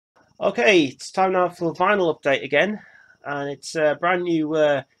Okay, it's time now for the vinyl update again, and it's a brand new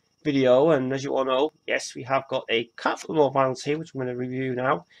video. And as you all know, yes, we have got a couple more vinyls here, which I'm going to review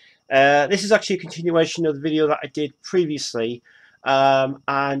now. This is actually a continuation of the video that I did previously,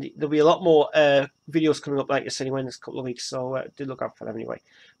 and there'll be a lot more videos coming up like this anyway in the next couple of weeks. So do look out for them anyway.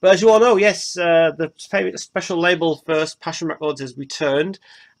 But as you all know, yes, the favorite special label first, Passion Records, has returned.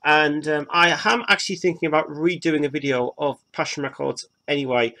 And I am actually thinking about redoing a video of Passion Records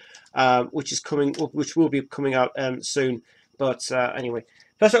anyway, which will be coming out soon. But anyway,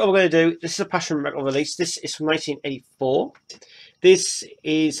 first what we're going to do. This is a Passion Record release. This is from 1984. This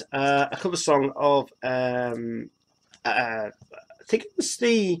is a cover song of I think it was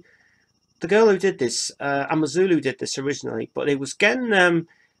the girl who did this, Amazulu did this originally, but it was getting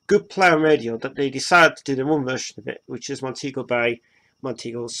good play on radio that they decided to do their own version of it, which is Montego Bay,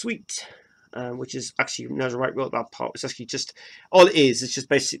 Montego Sweet, which is actually Nigel Wright wrote that part. It's actually just all it is. It's just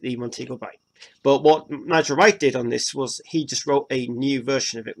basically Montego Bay. But what Nigel Wright did on this was he just wrote a new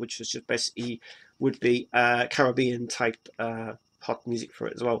version of it, which was just basically would be Caribbean type hot music for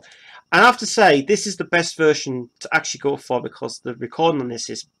it as well. And I have to say, this is the best version to actually go for because the recording on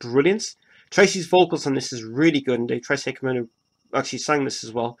this is brilliant. Tracy's vocals on this is really good, and Tracy Hickman who actually sang this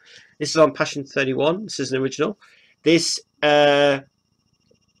as well. This is on Passion 31. This is an original. This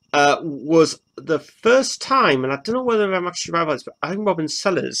was the first time, and I don't know whether I'm actually right about this, but I think Robin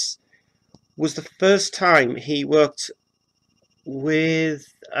Sellers was the first time he worked with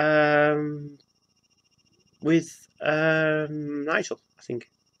Nigel, I think,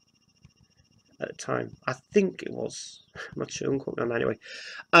 at the time. I think it was. I'm not sure. Don't quote me on that anyway.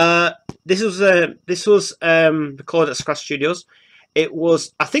 This was recorded at Scratch Studios. It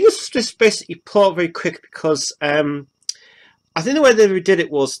was. I think it's just basically put out very quick because I think the way they did it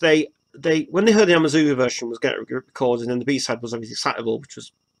was they when they heard the Amazulu version was getting recorded, and the B side was obviously Excitable, which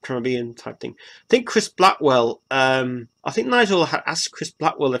was Caribbean type thing. I think Chris Blackwell. I think Nigel had asked Chris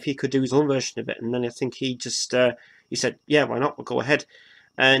Blackwell if he could do his own version of it, and then I think he just he said, "Yeah, why not? We'll go ahead."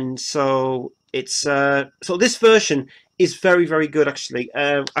 And so it's so this version is very, very good actually.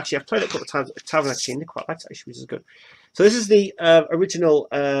 Actually, I've played it a couple of times at Tavern actually, and I quite liked it actually, which is good. So this is the original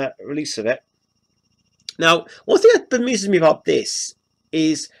release of it. Now, one thing that amuses me about this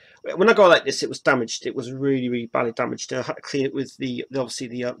is when I go like this, it was damaged. It was really, really badly damaged. I had to clean it with obviously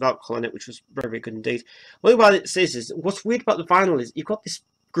the alcohol in it, which was very, very good indeed. One thing about it is what's weird about the vinyl is you've got this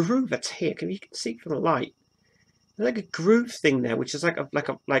groove that's here. You can see it from the light. There's like a groove thing there, which is like a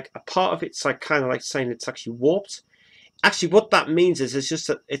part of it's like kind of like saying it's actually warped. Actually, what that means is it's just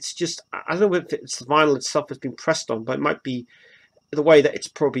I don't know if it's the vinyl itself has been pressed on, but it might be the way that it's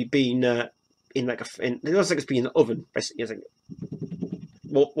probably been in like it looks like it's been in the oven, basically. It's like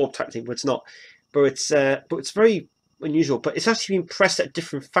warp type thing, but it's not. But it's very unusual. But it's actually been pressed at a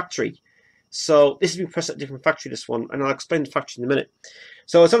different factory. So this has been pressed at a different factory. This one, and I'll explain the factory in a minute.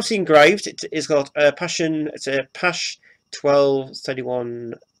 So it's obviously engraved. It's got Passion. It's a Pash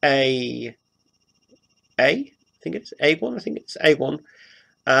 1231 A. I think it's A1. I think it's A1.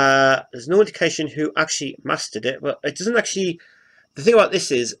 There's no indication who actually mastered it, but it doesn't actually. The thing about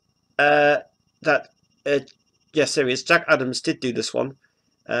this is that yes, there is. Jack Adams did do this one.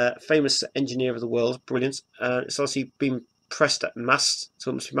 Famous engineer of the world, brilliant. It's obviously been pressed at Mast,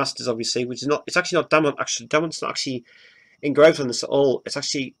 so it must be Masters, obviously, which is not. It's actually not Damont. Actually, Damont's not actually engraved on this at all. It's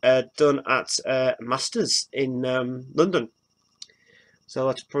actually done at Masters in London. So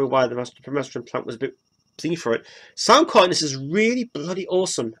that's probably why the mastering plant was a bit thingy for it. Sound quality on this is really bloody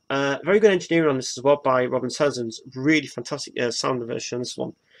awesome. Very good engineering on this as well by Robin Sellers. Really fantastic sound version on this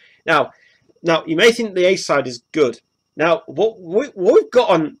one. Now you may think the A side is good. Now, what we've got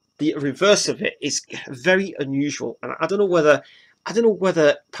on the reverse of it is very unusual, and I don't know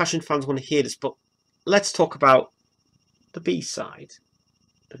whether Passion fans want to hear this, but let's talk about the B side.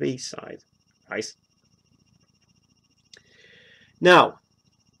 The B side, right? Now,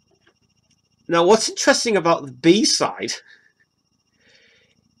 what's interesting about the B side,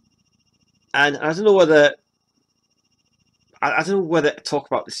 and I don't know whether to talk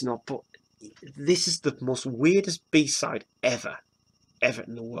about this or not, but this is the most weirdest B-side ever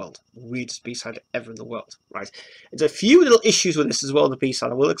in the world. Weirdest B-side ever in the world, right? There's a few little issues with this as well, the B-side.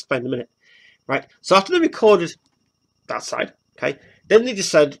 I will explain in a minute, right? So after they recorded that side, okay, then they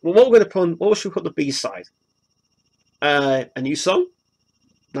just said, well, what should we put on the B-side? A new song?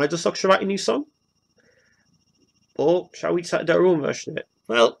 Nigel Stock should write a new song? Or shall we do our own version of it?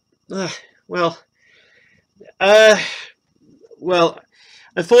 Well,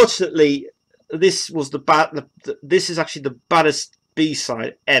 unfortunately, this was this is actually the baddest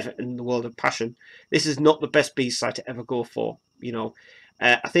B-side ever in the world of Passion. This is not the best B-side to ever go for, you know.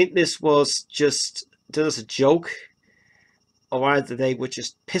 I think this was just done as a joke, or either they were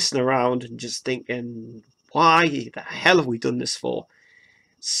just pissing around and just thinking, why the hell have we done this for?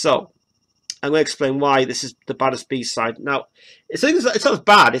 So, I'm going to explain why this is the baddest B-side. Now, it's not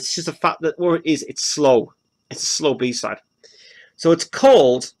bad, it's just the fact that what it is, it's slow. It's a slow B-side. So it's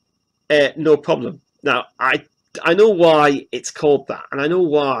called No Problem. Now, I know why it's called that, and I know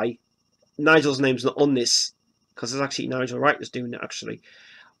why Nigel's name's not on this, because it's actually Nigel Wright that's doing it, actually.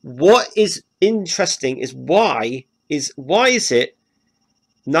 What is interesting is why is it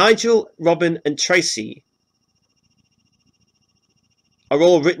Nigel, Robin, and Tracy are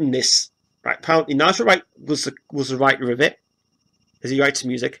all written this. Right, apparently Nigel Wright was the writer of it, as he writes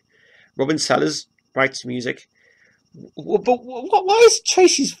music. Robin Sellers writes music. But why is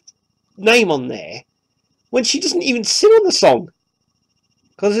Tracy's name on there when she doesn't even sing on the song?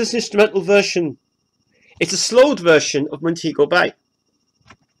 Because it's an instrumental version. It's a slowed version of Montego Bay.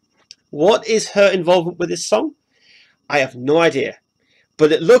 What is her involvement with this song? I have no idea.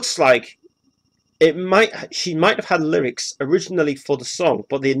 But it looks like she might have had lyrics originally for the song,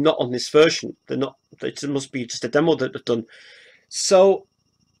 but they're not on this version. They're not. It must be just a demo that they've done. So,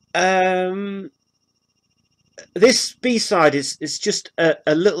 this B-side is just a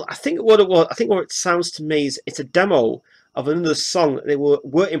little. I think what it was. I think what it sounds to me is it's a demo of another song that they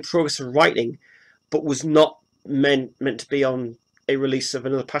were in progress of writing, but was not meant to be on a release of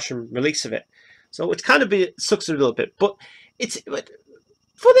another Passion release of it. So it's kind of sucks a little bit, but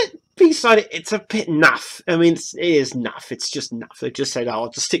for the B-side, it's a bit naff. I mean, it is naff. It's just naff. They just said, "Oh, I'll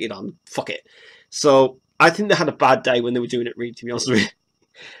just stick it on. Fuck it." So I think they had a bad day when they were doing it. Really, to be honest with you.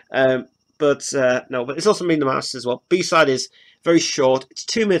 No, but it's also made the masters as well. B-side is very short. It's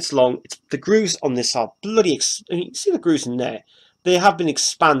 2 minutes long. The grooves on this are bloody. You can see the grooves in there. They have been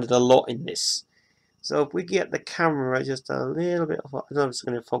expanded a lot in this. So if we get the camera just a little bit, I don't know if it's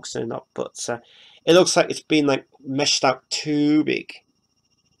going to focus in or not, but it looks like it's been like meshed out too big.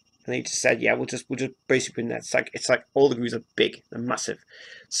 And they just said, yeah, we'll just basically that. It's like all the grooves are big and massive,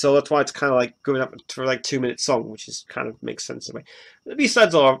 so that's why it's kind of like going up to like 2 minute song, which is kind of makes sense to me. The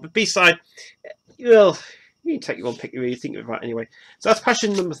B-sides are the B-side. Well, you can take your one pick you think of it anyway. So that's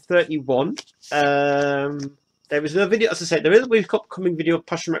Passion number 31. There was another video, as I said, there is a upcoming video of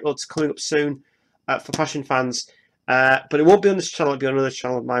Passion Records coming up soon for Passion fans. But it won't be on this channel, it'll be on another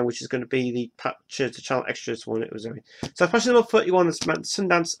channel of mine, which is going to be the channel extras one it was doing. So Passion number 31 is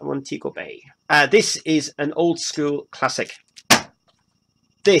Sundance and Montego Bay. This is an old school classic.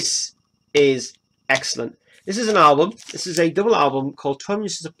 This is excellent. This is an album. This is a double album called 12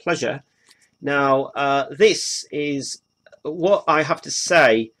 Inches of Pleasure. Now, this is what I have to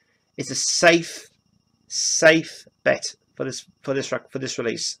say is a safe bet for this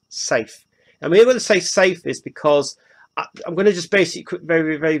release. Safe. I mean, I'm going to say safe is because I'm going to just basically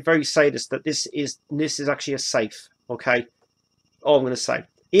very say this, that this is actually a safe. Okay, all I'm going to say.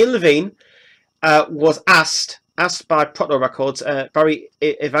 Ian Levine was asked by Proto Records, Barry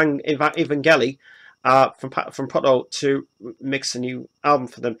Evangeli from Proto, to mix a new album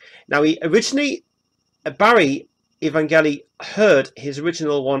for them. Now, he originally Barry Evangeli heard his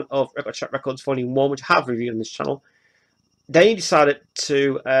original one of Record Chat Records Volume 1, which I have reviewed on this channel. Then he decided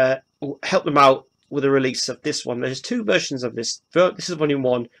to help them out with the release of this one. There's two versions of this. This is Volume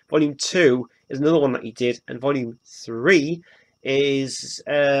 1. Volume 2 is another one that he did, and Volume 3 is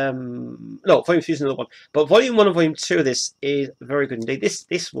Volume 3 is another one. But Volume 1 and Volume 2 of this is very good indeed.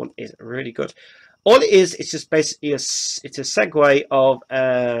 This one is really good. All it is, it's just basically it's a segue of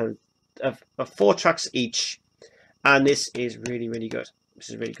 4 tracks each, and this is really good. This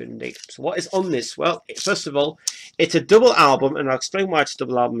is really good indeed. So what is on this? Well, first of all, it's a double album, and I'll explain why it's a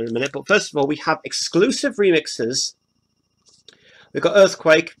double album in a minute. But first of all, we have exclusive remixes. We've got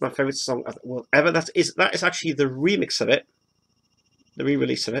Earthquake, my favourite song ever. That is actually the remix of it, the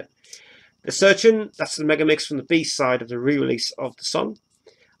re-release of it. The Searching, that's the mega mix from the B-side of the re-release of the song.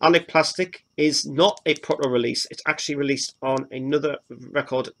 Alec Plastic is not a proto release. It's actually released on another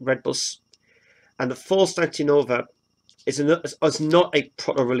record, Redbus. And the False 19 is not a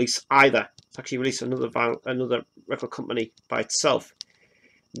proto release either. It's actually released on another record company by itself.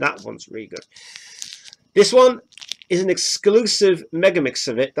 That one's really good. This one is an exclusive mega mix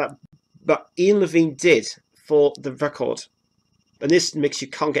of it that Ian Levine did for the record. And this mix you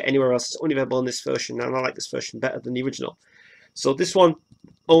can't get anywhere else. It's only available on this version, and I like this version better than the original. So this one,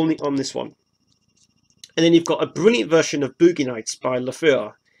 only on this one. And then you've got a brilliant version of Boogie Nights by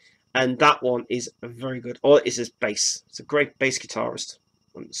LaFleur. And that one is very good. All it is bass. It's a great bass guitarist.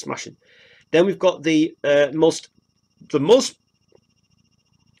 Smashing. Then we've got the not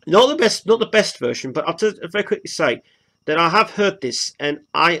the best version, but I'll just very quickly say that I have heard this, and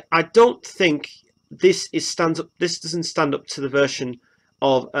I don't think this stands up. This doesn't stand up to the version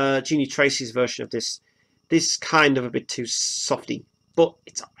of Jeannie Tracy's version of this. This kind of a bit too softy, but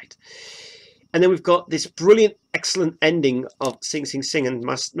it's alright. And then we've got this brilliant, excellent ending of Sing Sing Sing, and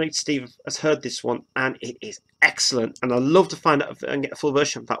my mate Steve has heard this one, and it is excellent. And I'd love to find out and get a full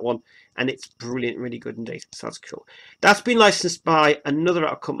version of that one, and it's brilliant, really good indeed. So that's cool. That's been licensed by another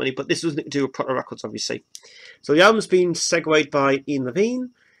record company, but this doesn't do with Proto Records, obviously. So the album's been segued by Ian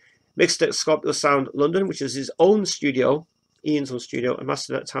Levine, mixed at Scorpio Sound London, which is his own studio, Ian's own studio, and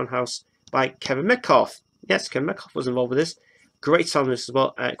mastered at Townhouse by Kevin Metcalf. Yes, Kevin Metcalf was involved with this. Great sound on this as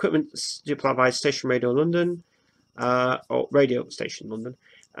well. Equipment supplied by Station Radio London, or Radio Station London.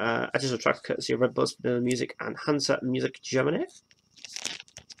 Additional tracks courtesy of Red Buzz Vanilla Music and Hansa Music Germany.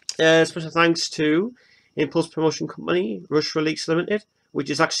 Special thanks to Impulse Promotion Company, Rush Release Limited, which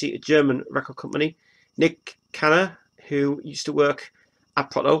is actually a German record company. Nick Canner, who used to work at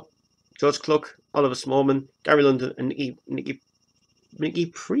Proto, George Klug, Oliver Smallman, Gary London, and Nicky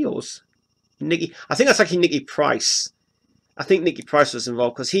Prios. I think that's actually Nicky Price. I think Nicky Price was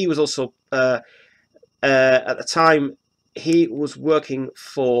involved because he was also at the time he was working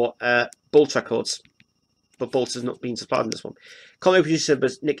for Bolt Records, but Bolt has not been supplied in this one. Comedy producer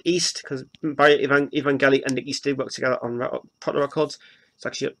was Nick East, because Barry Evangeli and Nick East did work together on Proto Records. It's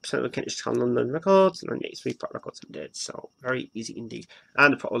actually a percent of Kentish Town London Records, and then 83 Proto Records did. So very easy indeed,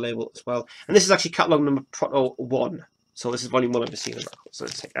 and the Proto label as well. And this is actually catalog number Proto 1. So this is volume 1 of the Season Records. So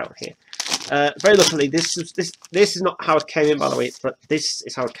let's take it out here. Very luckily, this is not how it came in, by the way, but this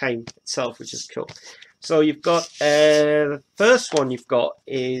is how it came itself, which is cool. So you've got the first one you've got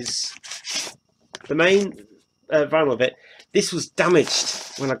is the main vinyl of it. This was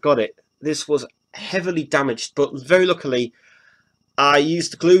damaged when I got it. This was heavily damaged, but very luckily I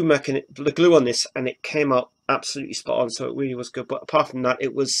used the glue on this, and it came out absolutely spot on. So it really was good. But apart from that,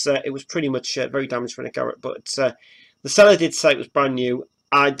 it was pretty much very damaged when I got it. But the seller did say it was brand new.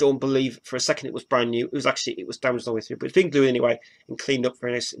 I don't believe for a second it was brand new. It was damaged all the way through, but it's been glued anyway and cleaned up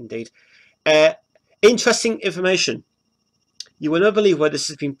very nice indeed. Interesting information. You will never believe where this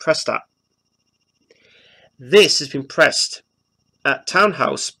has been pressed at. This has been pressed at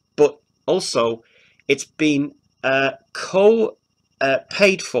Townhouse, but also it's been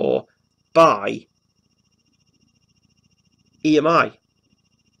paid for by EMI.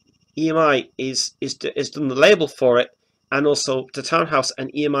 EMI is done the label for it, and also the Townhouse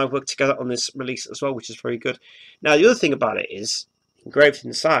and EMI work together on this release as well, which is very good. Now the other thing about it is engraved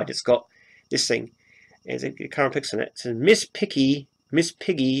inside. It's got this thing. There's a camera picks on it. It says Miss Piggy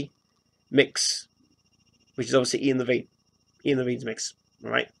Mix, which is obviously Ian Levine's mix,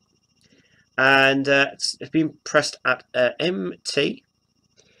 all right? And it's been pressed at MT,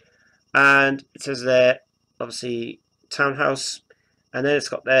 and it says there obviously Townhouse, and then it's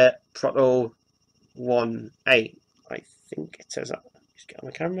got their Proto 1A. I think it says that. Just get on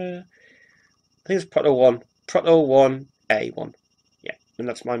my camera. I think it's Proto 1A1. Yeah, and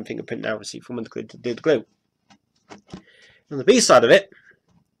that's my fingerprint now, obviously, from when the did the glue. On the B side of it,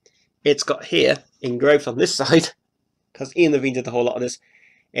 it's got here, engraved on this side, because Ian Levine did the whole lot of this.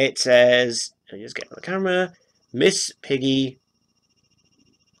 It says, let me just get on the camera, Miss Piggy.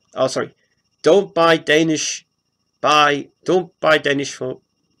 Oh, sorry. Don't buy Danish for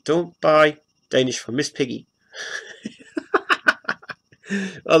Miss Piggy.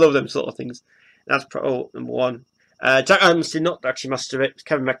 I love them sort of things. That's Proto number 1. Jack Adams did not actually master it. It was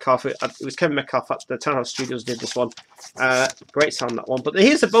Kevin Metcalf. It was Kevin Metcalf at the Townhouse Studios did this one. Great sound, that one. But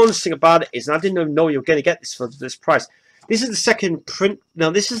here's the bonus thing about it is, and I didn't even know you were going to get this for this price. This is the second print.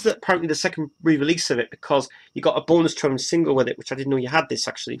 Now this is apparently the second re-release of it, because you got a bonus traveling single with it, which I didn't know you had this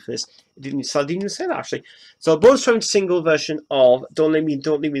actually for this. I didn't even say that actually. So a bonus traveling single version of Don't Leave Me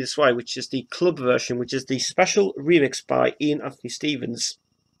This Way, which is the club version, which is the special remix by Ian Anthony Stevens.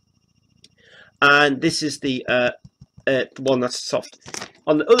 And this is the one that's soft.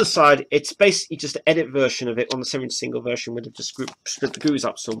 On the other side, it's basically just an edit version of it on the 7-inch single version, where they've just split the grooves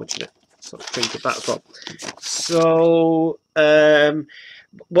up so much in it. So think of that as well. So,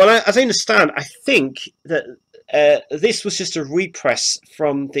 well, as I understand, I think that this was just a repress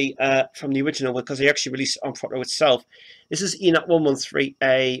from the original, because they actually released it on Proto itself. This is ENAT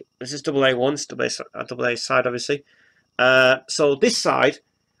 113A. This is AA1. It's AA side, obviously. So this side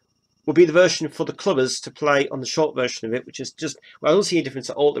will be the version for the clubbers to play on the short version of it, which is just, well, I don't see a difference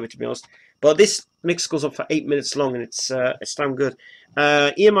at all to it, to be honest. But this mix goes on for 8 minutes long, and it's damn good.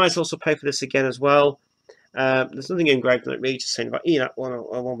 EMI's also paid for this again as well. There's nothing engraved on it, really, just saying about ENAT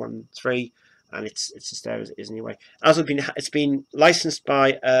 113. and it's just there as it is anyway. Also, it's been licensed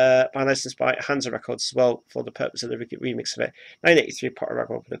by Hansa Records as well for the purpose of the remix of it. 1983 Potter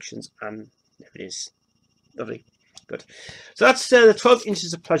Record Productions, and there it is. Lovely, good. So that's the 12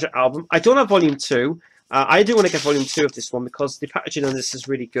 Inches of Pleasure album. I don't have Volume 2. I do want to get Volume 2 of this one because the packaging on this is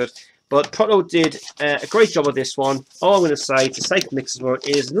really good. But Proto did a great job of this one. All I'm going to say to Safe Mixes World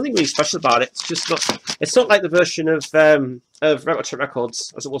is nothing really special about it. It's just not. It's not like the version of Record Trip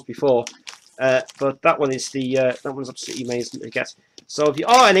Records as it was before. But that one is that one's absolutely amazing to get. So if you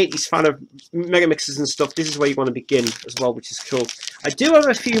are an 80s fan of mega mixes and stuff, this is where you want to begin as well, which is cool. I do have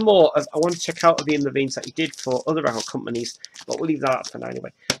a few more I want to check out of Ian Levine's that he did for other record companies, but we'll leave that out for now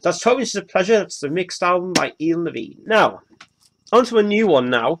anyway. That's 12 Inches of Pleasure. That's the mixed album by Ian Levine. Now, on to a new one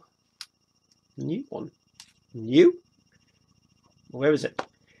now. New one? New? Where is it?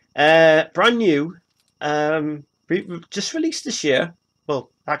 Brand new. Just released this year.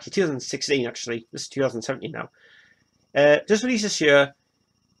 Well, actually 2016 actually. This is 2017 now. Just released this year.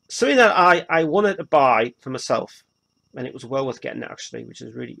 Something that I wanted to buy for myself. And it was well worth getting it actually, which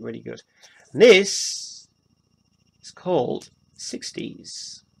is really, really good. And this is called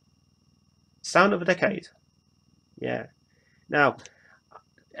 60s. Sound of a Decade. Yeah. Now,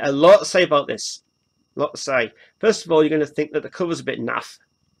 a lot to say about this. A lot to say. First of all, you're going to think that the cover's a bit naff.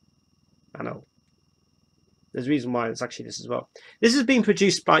 I know. There's a reason why it's actually this as well. This has been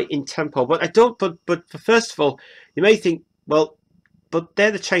produced by Intempo, but I don't. But first of all, you may think, well, but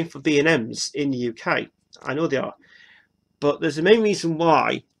they're the chain for B&M's in the UK. I know they are, but there's a main reason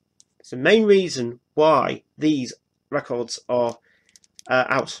why. It's the main reason why these records are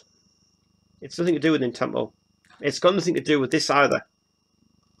out. It's nothing to do with Intempo. It's got nothing to do with this either,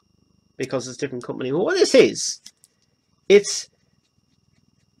 because it's a different company. Well, what this is, it's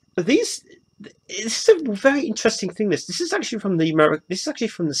these. This is a very interesting thing. This is actually from the This is actually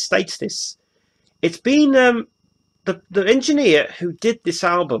from the States. It's been the engineer who did this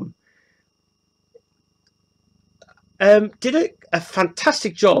album did a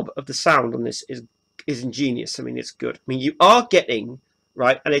fantastic job of the sound on this. Is ingenious. I mean, it's good. I mean, you are getting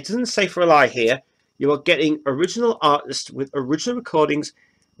right, and it doesn't say for a lie here. You are getting original artists with original recordings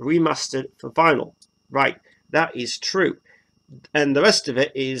remastered for vinyl. Right, that is true, and the rest of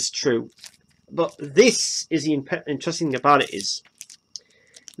it is true. But this is the interesting thing about it is,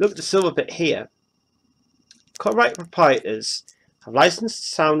 look at the silver bit here. Copyright proprietors have licensed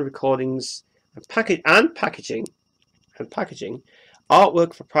sound recordings and packaging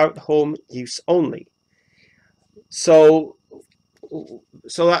artwork for private home use only. So in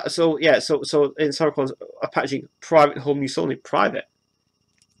sound recordings are packaging private home use only. Private.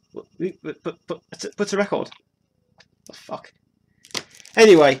 But it's a record. What the fuck.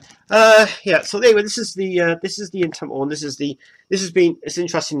 Anyway, yeah. So anyway, this is the Intempo one. It's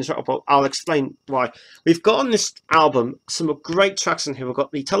interesting to talk about. I'll explain why. We've got on this album some great tracks in here. We've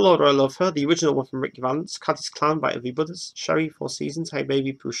got the Tell Laura I Love Her, the original one from Ricky Valens, Caddy's Clown by Everly Brothers, Sherry, Four Seasons, Hey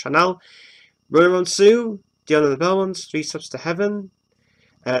Baby, Bruce Chanel, Rolling on Sue, Diana the Bell Ones, Three Steps to Heaven,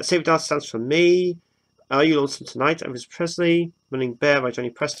 Save Dance Stands for Me, Are You Lonesome Tonight, Elvis Presley, Running Bear by Johnny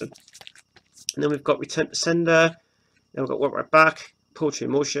Preston. And then we've got Return to Sender. Then we've got Walk Right Back, Poetry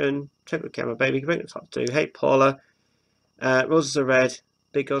in Motion, Take Good Care of My Baby, Break the Top 2, Hey Paula, Roses Are Red,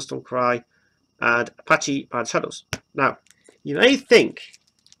 Big Girls Don't Cry, and Apache by the Shadows. Now, you may think,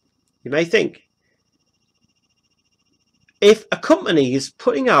 if a company is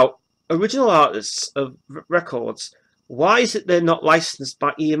putting out original artists of records, why is it they're not licensed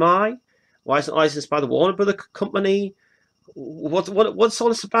by EMI? Why isn't it licensed by the Warner Brother Company? What's all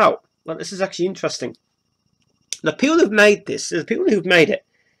this about? Well, this is actually interesting. The people who've made this, the people who've made it,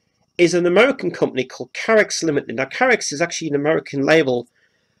 is an American company called Carex Limited. Now, Carex is actually an American label,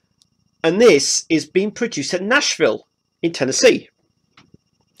 and this is being produced at Nashville in Tennessee.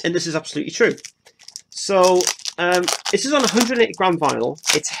 And this is absolutely true. So, this is on 180 gram vinyl.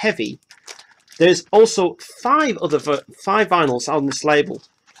 It's heavy. There's also 5 vinyls on this label,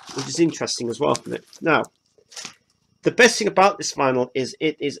 which is interesting as well from it. Now, the best thing about this vinyl is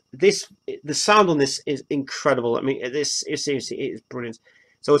the sound on this is incredible. I mean, this is seriously, it is brilliant.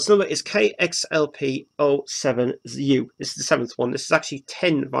 So its number is KXLP07U. This is the 7th one. This is actually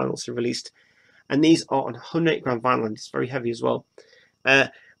 10 vinyls released, and these are on 108 gram vinyl, and it's very heavy as well.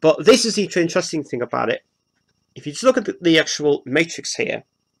 But this is the interesting thing about it. If you just look at the actual matrix here,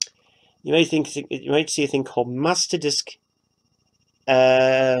 you may see a thing called Master Disc.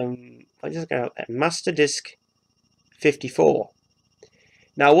 Master Disc 54.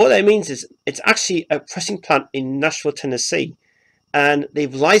 Now, what that means is it's actually a pressing plant in Nashville, Tennessee, and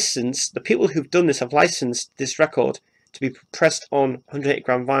they've licensed, the people who've done this have licensed this record to be pressed on 108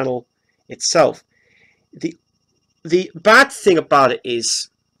 gram vinyl itself. The bad thing about it is,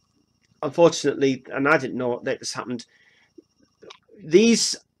 unfortunately, and I didn't know that this happened,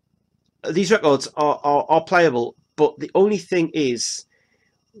 these records are playable, but the only thing is,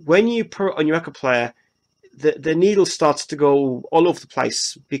 when you put it on your record player, the needle starts to go all over the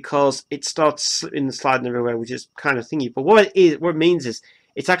place because it starts slipping and sliding everywhere, which is kind of thingy. But what it means is,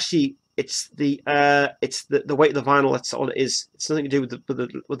 it's actually the weight of the vinyl. That's all it is. It's nothing to do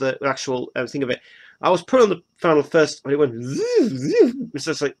with the actual thing of it. I was put on the vinyl first, and it went. It's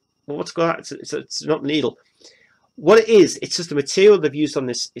just like, well, what's going on? It's not the needle. What it is, it's just the material they've used on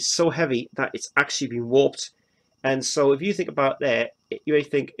this is so heavy that it's actually been warped. And so if you think about there, you may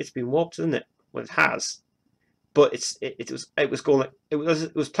think it's been warped, isn't it? Well, it has, but it was going like it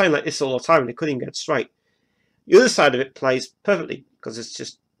was playing like this all the time, and it couldn't even get it straight. The other side of it plays perfectly because it's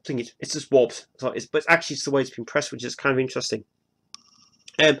just warped. So but it's actually the way it's been pressed, which is kind of interesting.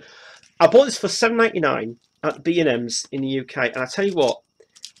 I bought this for $7.99 at B&M's in the UK, and I tell you what,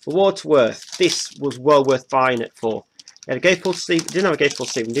 for what it's worth, this was well worth buying it for. It had a gatefold sleeve. It didn't have a gatefold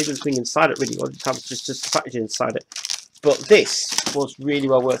sleeve. It didn't swing inside it really. It had just the packaging inside it. But this was really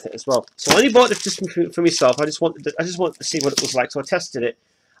well worth it as well. So I only bought it just for myself. I just wanted to see what it was like. So I tested it,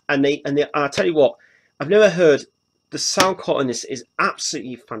 and I tell you what, I've never heard the sound quality on this is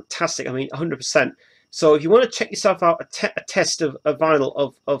absolutely fantastic. I mean, 100%. So if you want to check yourself out a test of a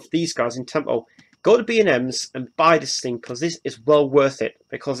vinyl of these guys in Tempo, go to B&M's and buy this thing, because this is well worth it,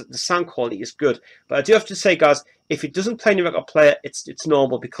 because the sound quality is good. But I do have to say, guys, if it doesn't play in your record player, it's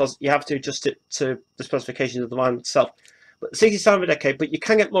normal, because you have to adjust it to the specifications of the vinyl itself. But 60 sound of a decade, but you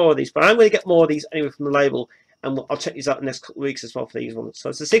can get more of these. But I'm going to get more of these anyway from the label, and I'll check these out in the next couple of weeks as well for these ones. So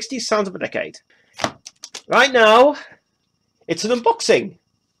it's the 60 sounds of a decade. Right now, it's an unboxing.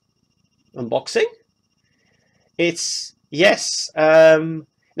 Unboxing? It's yes.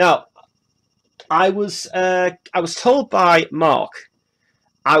 Now, I was told by Mark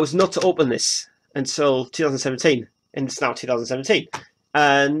I was not to open this until 2017, and it's now 2017,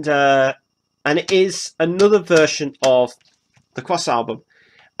 and it is another version of the Cross album,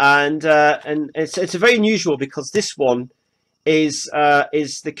 and it's a very unusual, because this one is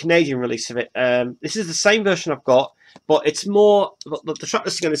the Canadian release of it. This is the same version I've got, but it's more, the track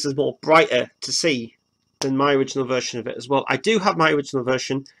listing on this is more brighter to see than my original version of it as well. I do have my original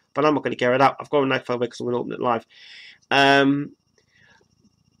version, but I'm not going to get it out. I've got a knife file because I'm going to open it live.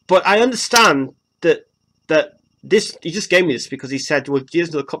 But I understand that this, he just gave me this because he said, well, here's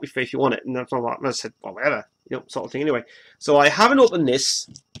another copy for you if you want it. And I said, well, whatever, sort of thing anyway. So I haven't opened this.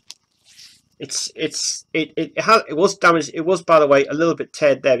 It was damaged. It was, by the way, a little bit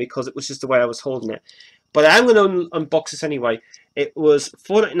teared there because it was just the way I was holding it. But I'm going to unbox this anyway. It was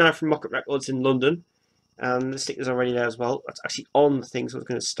 $4.99 from Rocket Records in London. And the sticker's already there as well. That's actually on the thing, so it's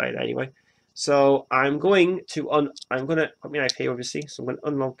going to stay there anyway. So I'm going to put my knife here, obviously. So I'm going to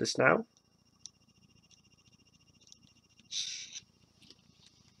unlock this now.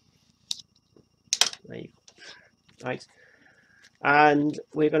 There you go. Right. And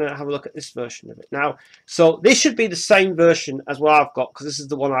we're going to have a look at this version of it now. So this should be the same version as what I've got, because this is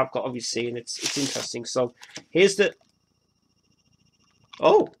the one I've got, obviously, and it's interesting. So here's the.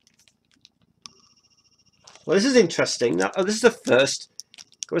 Oh. Well, this is interesting. Now, this is the first.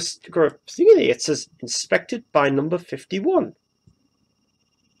 Got a thing in here. It says inspected by number 51.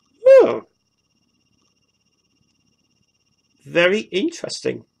 Oh, very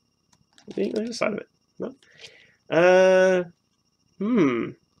interesting. The other side of it. No.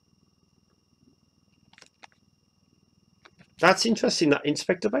 That's interesting. That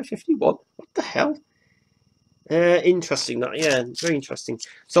inspected by 51. What the hell? Interesting. That, yeah, very interesting.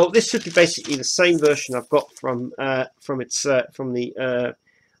 So this should be basically the same version I've got from the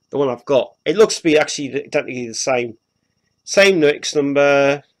one I've got. It looks to be actually identically the same lyrics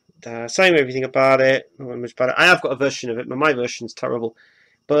number, same everything about it. Not much about it. I have got a version of it, but my version's terrible.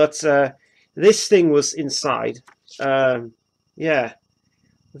 But this thing was inside. Yeah,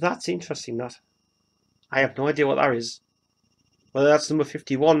 that's interesting. That I have no idea what that is. Whether that's number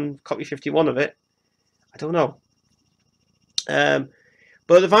 51, copy 51 of it. I don't know. But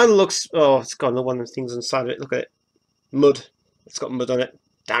the vinyl looks. Oh, it's got another one of the things inside of it. Look at it. Mud. It's got mud on it.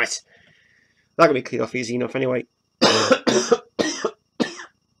 Damn it. That can be cleared off easy enough anyway.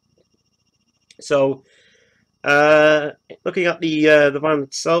 So, looking at the vinyl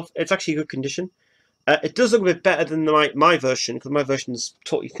itself, it's actually good condition. It does look a bit better than my version, because my version is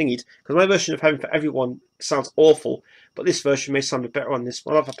totally thingied. Because my version of Heaven for Everyone sounds awful, but this version may sound a bit better on this.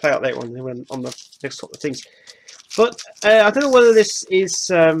 I'll have a play out later on the next couple of things. But I don't know whether this is.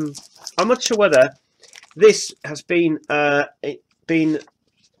 I'm not sure whether this has been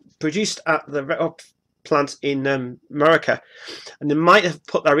produced at the Red Hot plant in America, and they might have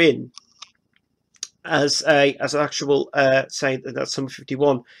put that in as an actual say that's Summer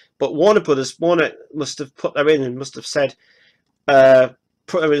 51. But Warner must have put that in and must have said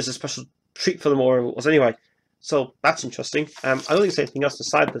put them in as a special treat for them, or it was anyway. So that's interesting. I don't think there's anything else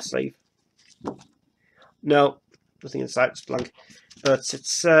inside the sleeve. No, nothing inside. It's blank. But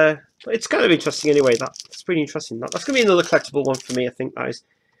it's kind of interesting anyway. That's pretty interesting. That's going to be another collectible one for me, I think, guys.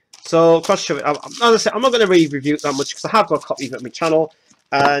 So Cross Shove It. As I say, I'm not going to really review it that much because I have got a copy of it on my channel,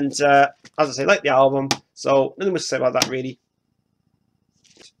 and as I say, like the album. So nothing much to say about that really.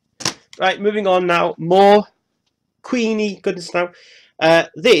 Right, moving on now. More Queenie goodness now.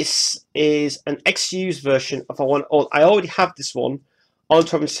 This is an XU's version of a one. I already have this one on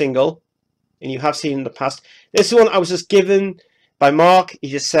top of single, and you have seen in the past. This one I was just given by Mark. He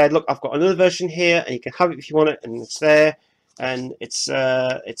just said, "Look, I've got another version here, and you can have it if you want it," and it's there. And it's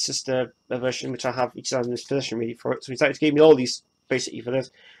just a version which I have each time in this possession really for it. So he's actually gave me all these basically for this.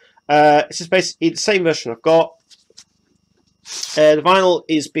 It's just basically the same version I've got. The vinyl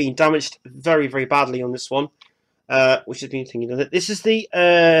is being damaged very, very badly on this one, which has been thinking of it. This is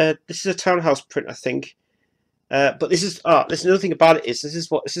a Townhouse print, I think. But this is there's another thing about it is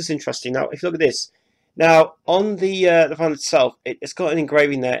this is interesting. Now, if you look at this, now on the vinyl itself, it's got an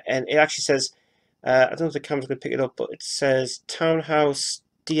engraving there, and it actually says. I don't know if the camera's going to pick it up, but it says Townhouse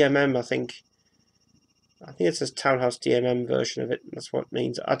DMM, I think. I think it says Townhouse DMM version of it. That's what it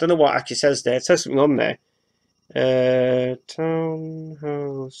means. I don't know what it actually says there. It says something on there.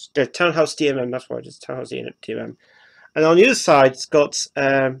 Townhouse DMM, that's what it is. Townhouse DMM. And on the other side, it's got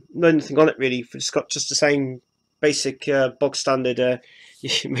nothing on it really. It's got just the same basic bog standard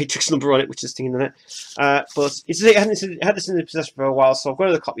matrix number on it, which is thinking on it. But it had this in the possession for a while, so I've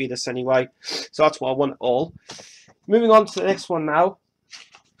got a copy of this anyway. So that's what I want all. Moving on to the next one now.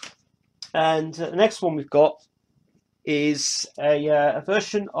 And the next one we've got is a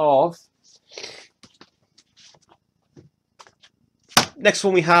version of. Next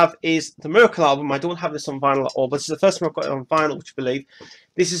one we have is the Miracle album. I don't have this on vinyl at all, but this is the first time I've got it on vinyl, which I believe.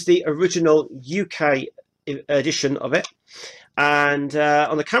 This is the original UK edition of it. And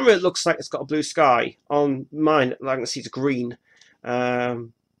on the camera it looks like it's got a blue sky. On mine I can see it's green. I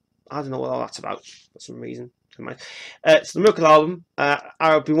don't know what all that's about for some reason. It's the Miracle album.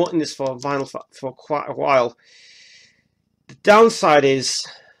 I've been wanting this for vinyl for quite a while. The downside is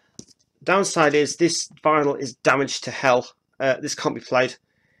this vinyl is damaged to hell. This can't be played,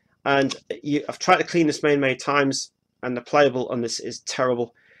 and I've tried to clean this many times, and the playable on this is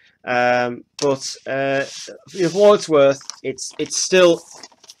terrible. But for what it's worth, it's still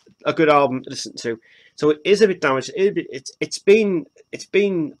a good album to listen to. So it is a bit damaged. It's been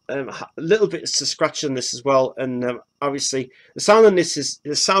a little bit to scratch on this as well, and obviously the sound on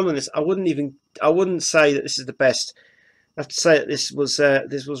this. I wouldn't say that this is the best. I have to say that this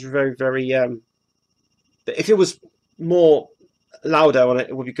was very, very. If it was more louder on it,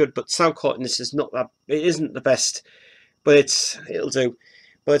 it would be good. But sound quality in this is not that. It isn't the best, but it'll do.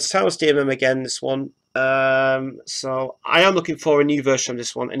 But it's Townhouse DMM again. This one. So I am looking for a new version of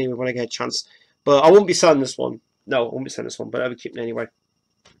this one anyway when I get a chance. But I won't be selling this one. No, I won't be selling this one. But I'll be keeping it anyway.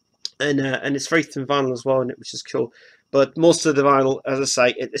 And it's very thin vinyl as well in it, which is cool. But most of the vinyl, as I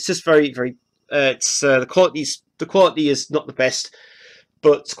say, it's just very, very. The quality is not the best,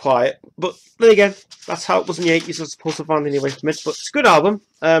 but it's quiet. But then again, that's how it was in the 80s. I suppose to find anyway from it. But it's a good album.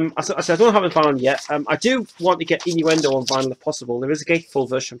 As I said, I don't have it vinyl yet. I do want to get Innuendo on vinyl if possible. There is a gatefold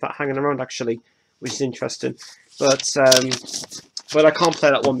version of that hanging around actually, which is interesting. But I can't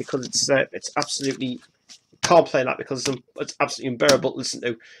play that one because it's absolutely can't play that because it's absolutely unbearable to listen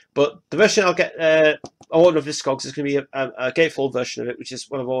to. But the version I'll get I order of Discogs is going to be a gatefold version of it, which is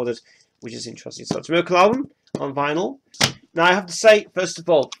what I've ordered, which is interesting. So it's a Miracle album on vinyl. Now I have to say, first of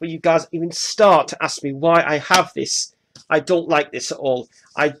all, before you guys even start to ask me why I have this, I don't like this at all.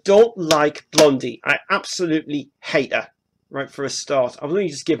 I don't like Blondie. I absolutely hate her. Right, for a start, I've only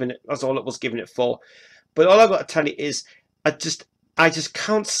just given it. That's all it was giving it for. But all I've got to tell you is, I just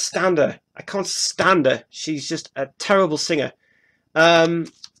can't stand her. I can't stand her. She's just a terrible singer. Heart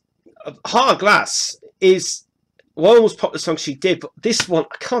of Glass is one of the most popular songs she did, but this one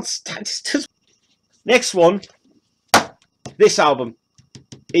I can't stand. Next one, this album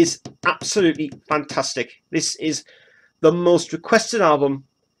is absolutely fantastic. This is the most requested album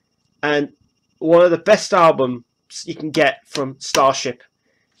and one of the best albums you can get from Starship.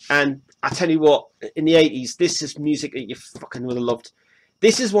 And I tell you what, in the 80s, this is music that you fucking would have loved.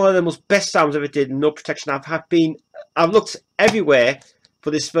 This is one of the most best albums I ever did. No Protection. I've looked everywhere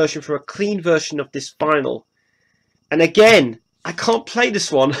for this version, for a clean version of this vinyl. And again, I can't play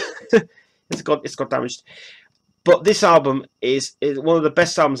this one. It's got damaged. But this album is one of the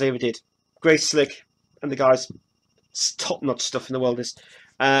best albums they ever did. Great Slick and the guys, top-notch stuff in the world. Is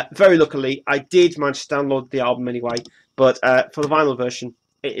very luckily I did manage to download the album anyway, but for the vinyl version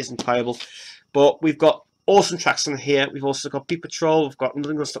it isn't playable. But we've got awesome tracks on here. We've also got Beat Patrol. We've got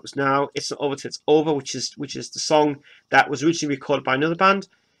Nothing Gonna Stop Us Now. It's Not Over Till It's Over, which is the song that was originally recorded by another band.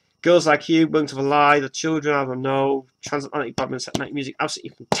 Girls Like You, Willing to Lie, The Children, I Don't Know, Transatlantic Badminton, Set Night Music.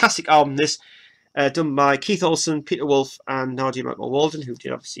 Absolutely fantastic album. This done by Keith Olsen, Peter Wolf, and Nadia McElwalden, who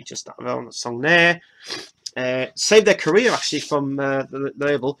did obviously just that relevant song there. Saved their career actually from the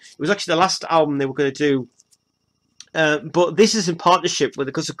label. It was actually the last album they were going to do, but this is in partnership with,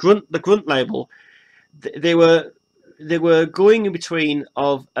 because the Grunt label, they were going in between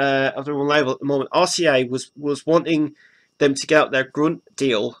of their own label at the moment. RCA was wanting them to get out their Grunt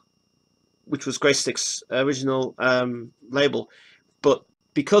deal, which was Grey Slick's original label, but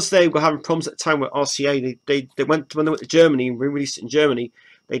because they were having problems at the time with RCA, they went when they went to Germany and re-released it in Germany.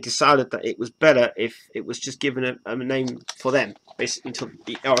 They decided that it was better if it was just given a name for them, basically, until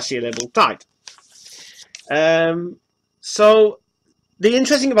the RCA label died. So the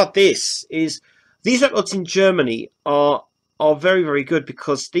interesting about this is these records in Germany are very, very good,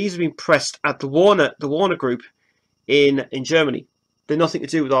 because these have been pressed at the Warner Group in Germany. They're nothing to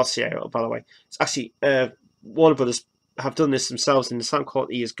do with RCA, by the way. It's actually Warner Brothers have done this themselves, and the sound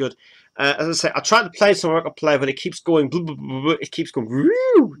quality is good. As I say, I tried to play some record player, but it keeps going. Blah, blah, blah, blah, it keeps going.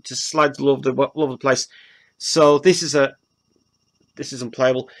 Woo, just slides all over the place. So this is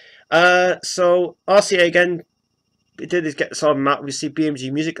unplayable. So RCA again, they did get this album out. Obviously,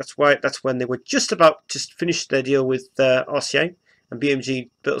 BMG Music. That's when they were just about to finish their deal with RCA, and BMG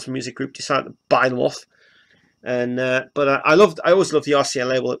Beatles Music Group decided to buy them off. And but I always loved the RCA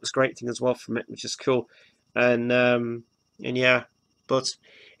label. It was a great thing as well from it, which is cool. And yeah, but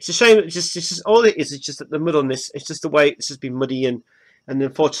it's a shame. It's just all it is. It's just that the mud on this. It's just the way this has been muddy, and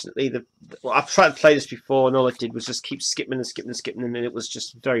unfortunately, I've tried to play this before, and all it did was just keep skipping and skipping and skipping, and it was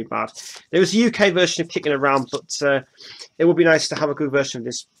just very bad. There was a UK version of Kicking Around, but it would be nice to have a good version of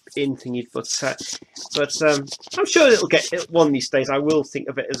this in thingy. But I'm sure it'll get it one of these days. I will think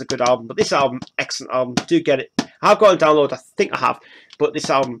of it as a good album. But this album, excellent album. Do get it. I've got it on download. I think I have. But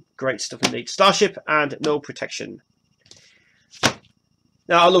this album, great stuff indeed. Starship and No Protection.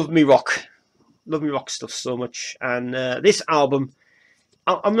 Now I love me rock stuff so much, and this album,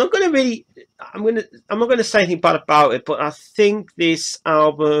 I'm not going to say anything bad about it, but I think this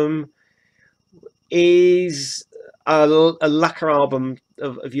album is a lacquer album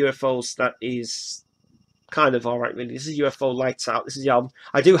of UFOs that is kind of alright, really. This is UFO Lights Out. This is the album.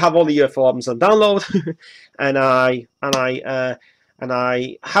 I do have all the UFO albums on download, and I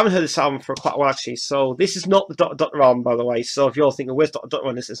haven't heard this album for quite a while, actually. So this is not the Doctor album, by the way. So if you're thinking, where's Doctor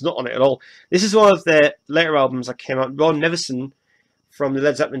on this? It's not on it at all. This is one of their later albums that came out. Ron Nevison from the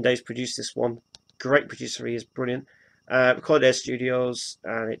Led Zeppelin days produced this one. Great producer, he is brilliant. Recorded Air Studios,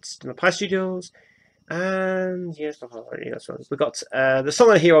 and it's in the Pi Studios. And yes, that's right. We got the song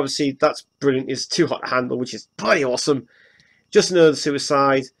on here, obviously, that's brilliant, is Too Hot to Handle, which is bloody awesome. Just Another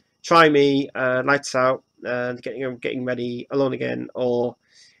Suicide, Try Me, Lights Out, and Getting Ready, Alone Again,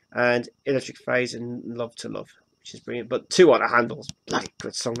 and Electric Phase, and Love to Love, which is brilliant. But Too Hot to Handle, bloody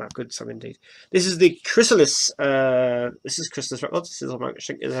good song indeed. This is the Chrysalis. This is Chrysalis Records. This is on my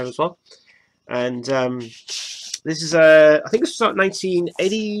shrink there as well. And this is I think this was out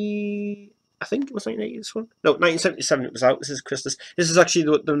 1980. I think it was 1980, this one. No, 1977 it was out. This is Chrysalis. This is actually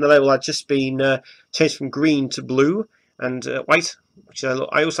the label had just been changed from green to blue and white, which I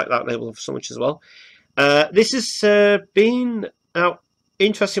always like that label so much as well. This has been, now,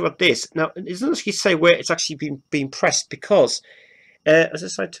 interesting about this. Now, it doesn't actually say where it's actually been pressed, because, is it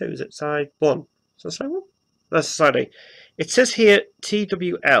side 2? Is it side 1? Is that side 1? That's side A. It says here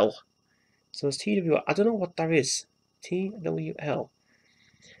TWL. So it's TWL. I don't know what that is. TWL.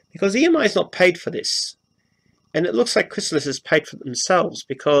 Because EMI is not paid for this. And it looks like Chrysalis has paid for it themselves,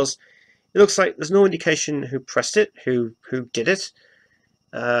 because it looks like there's no indication who pressed it, who did it.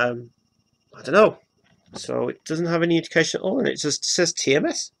 I don't know. So it doesn't have any indication at all, and it just says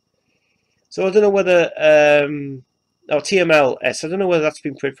TMS. So I don't know whether TMLS. I don't know whether that's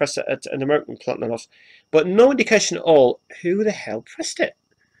been pressed at an American plant or not. But no indication at all who the hell pressed it.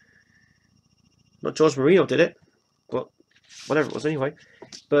 Not George Marino did it, but whatever it was anyway.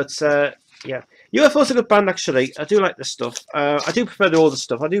 But Yeah, UFO's a good band actually. I do like this stuff. I do prefer the older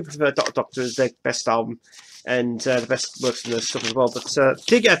stuff. I do prefer Doctor Doctor as their best album, and the best works in their stuff as well. But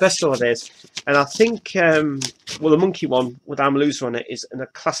did get a best nowadays, and I think well, the Monkey one with I'm a Loser on it is a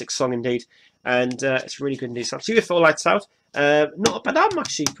classic song indeed, and it's really good indeed. So UFO Lights Out, not a bad album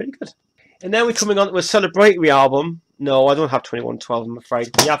actually, pretty good. And then we're coming on to a celebratory album. No, I don't have 2112, I'm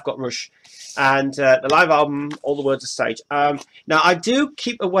afraid. We have got Rush. And the live album, All the Words of Stage. Now, I do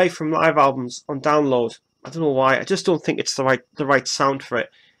keep away from live albums on download. I don't know why. I just don't think it's the right sound for it.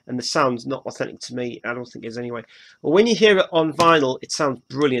 And the sound's not authentic to me. I don't think it is anyway. But when you hear it on vinyl, it sounds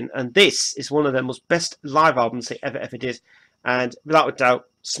brilliant. And this is one of the most best live albums they ever did. And without a doubt,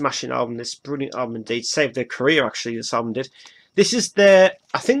 smashing album. This brilliant album indeed. Saved their career, actually, this album did. This is their,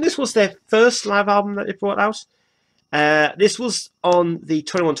 I think this was their first live album that they brought out. This was on the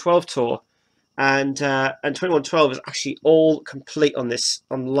 2112 tour. And 2112 is actually all complete on this,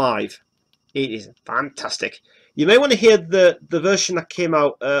 on live. It is fantastic. You may want to hear the version that came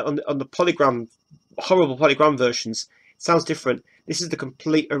out on the Polygram, horrible Polygram versions. It sounds different. This is the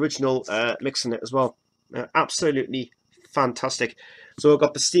complete original mix on it as well. Absolutely fantastic. So we've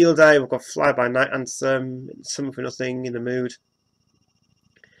got Bastille Day, we've got Fly By Night Anthem, Something for Nothing, In the Mood.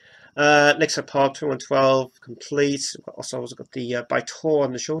 Lakeside Park, 2112, complete. We've also got the By Tour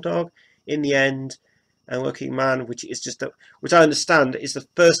on the Show Dog, In the End, and Working Man, which is just which I understand is the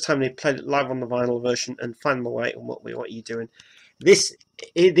first time they played it live on the vinyl version, and Find My Way and What Are You Doing. This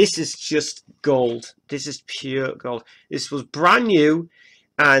is just gold. This is pure gold. This was brand new,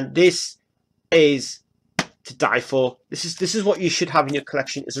 and this is to die for. This is what you should have in your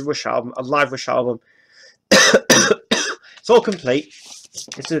collection. Is a Rush album, a live Rush album. It's all complete.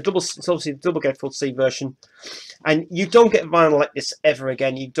 It's obviously a double gatefold C version, and you don't get vinyl like this ever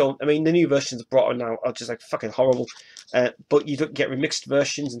again. You don't. I mean, the new versions brought on now are just like fucking horrible, but you don't get remixed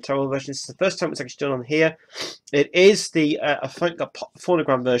versions and terrible versions. It's the first time it's actually done on here. It is the I think a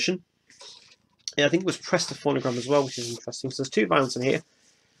phonogram version. Yeah, I think it was pressed to phonogram as well, which is interesting. So there's two vinyls in here.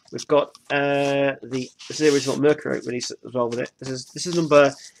 We've got this is the original Mercury release as well with it. This is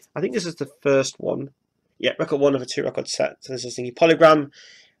number. I think this is the first one. Yeah, record 1 of a 2-record set. So there's this thingy. Polygram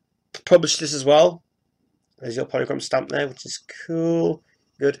published this as well. There's your Polygram stamp there, which is cool.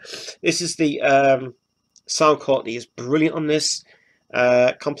 Good. This is the sound quality is brilliant on this.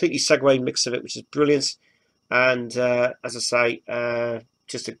 Completely segued mix of it, which is brilliant. And as I say,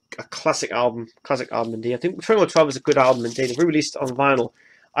 just a classic album indeed. I think 2112 is a good album indeed. If we released it on vinyl,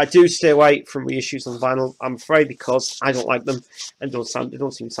 I do stay away from reissues on vinyl, I'm afraid, because I don't like them and they don't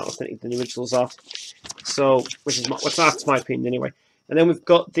seem to sound authentic than the originals are. So, that's my opinion anyway. And then we've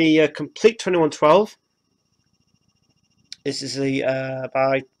got the complete 2112. This is the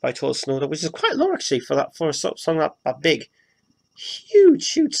by Tor Snowdog, which is quite long actually for a song that big, huge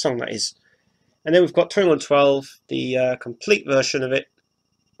song that is. And then we've got 2112, the complete version of it,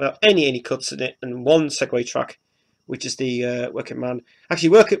 without any cuts in it, and one segue track, which is the Working Man. Actually,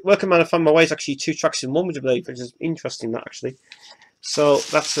 Working Man, I Found My Way is actually 2 tracks in one, would you believe? Which is interesting, that actually. So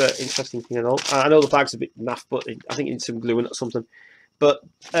that's an interesting thing. I know the bag's a bit naff, but I think it needs some glue in it or something. But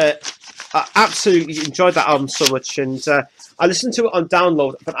I absolutely enjoyed that album so much, and I listened to it on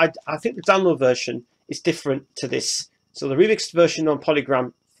download, but I think the download version is different to this. So the remixed version on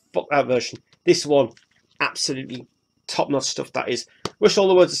Polygram, fuck that version. This one, absolutely top-notch stuff, that is. Rush, All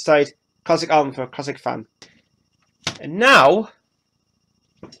the Words Have Stayed, classic album for a classic fan. And now,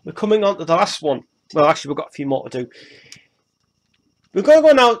 we're coming on to the last one. Well, actually, we've got a few more to do. We're going to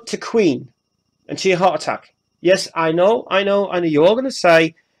go now to Queen and Sheer Heart Attack. Yes, I know, you're all going to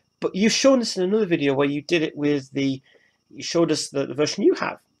say, but you've shown us in another video where you did it with you showed us the version you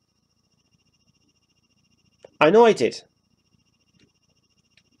have. I know I did.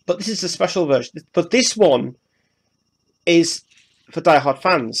 But this is a special version. But this one is for die-hard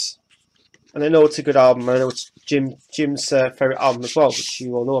fans. And I know it's a good album. I know it's Jim's favourite album as well, which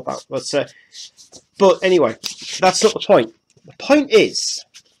you all know about. But anyway, that's not the point. The point is,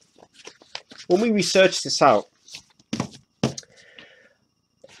 when we researched this out,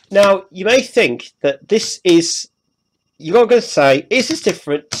 now you may think that this is, you're going to say, is this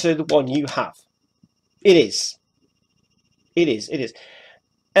different to the one you have? It is. It is.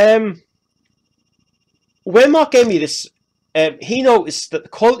 When Mark gave me this, he noticed that the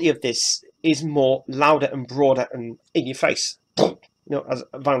quality of this is more louder and broader and in your face, as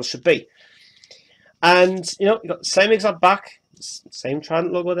vinyl should be. And you got the same exact back, same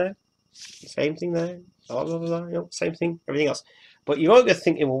Trident logo there, same thing there, blah blah blah, same thing, everything else. But you're all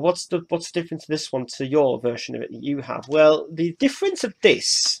thinking, well, what's the difference to this one to your version of it that you have? Well, the difference of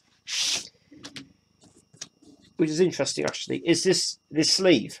this, which is interesting actually, is this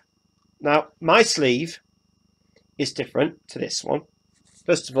sleeve. Now, my sleeve is different to this one.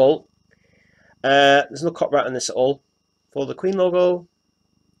 First of all, there's no copyright on this at all for the Queen logo,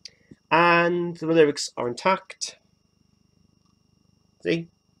 and the lyrics are intact. See,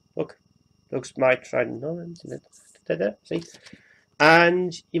 look, looks my trident. See,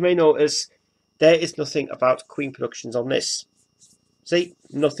 and you may notice there is nothing about Queen Productions on this. See,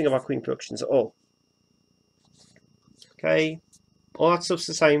 nothing about Queen Productions at all. Okay, all that stuff's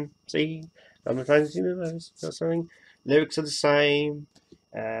the same. See, I'm trying to do something. Lyrics are the same.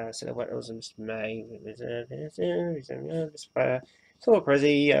 Silhouette was Mr. May. It's all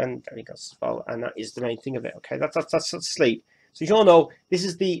crazy, and there he goes. Well, and that is the main thing of it. Okay, that's sleep. So you all know this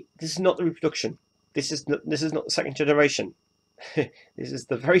is not the reproduction. This is not the second generation. This is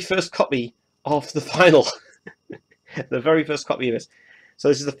the very first copy of the vinyl. The very first copy of it. So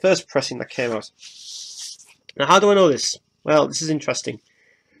this is the first pressing that came out. Now, how do I know this? Well, this is interesting.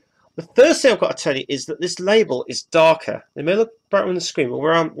 The first thing I've got to tell you is that this label is darker. It may look brighter on the screen, but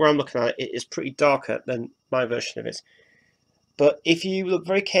where I'm looking at it, it is pretty darker than my version of it. But if you look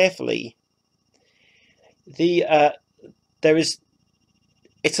very carefully, it's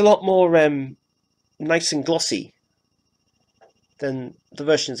a lot more nice and glossy than the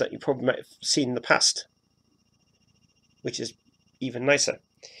versions that you probably might have seen in the past, which is even nicer.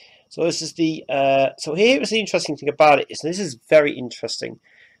 So this is the so here is the interesting thing about it is this is very interesting.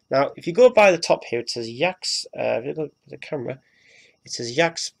 Now, if you go by the top here, it says Yax. If you look at the camera, it says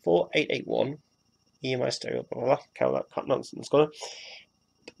Yax 4881 EMI stereo. Blah blah blah. Cut nonsense, gonna.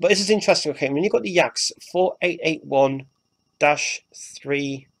 But this is interesting. Okay, when you've got the Yax 4881-33U,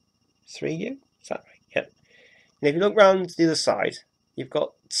 is that right? Yep. And if you look round the other side, you've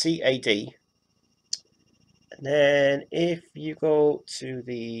got CAD. And then if you go to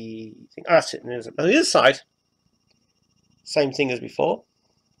the thing, that's it. On the other side, same thing as before.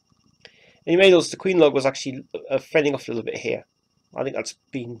 And you may notice the Queen logo was actually fading off a little bit here. I think that's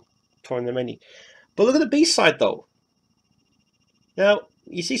been torn them any. But look at the B side though. Now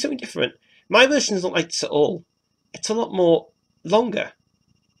you see something different. My version is not like this at all. It's a lot more longer,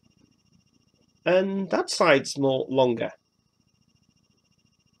 and that side's more longer.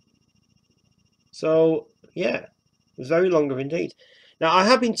 So yeah, it's very longer indeed. Now I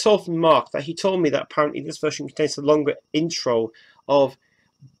have been told from Mark that he told me that apparently this version contains a longer intro of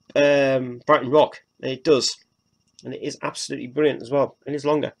Brighton Rock, and it does, and it is absolutely brilliant as well. It is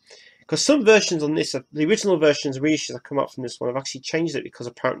longer because some versions on this, the original versions, reissues that come up from this one, have actually changed it because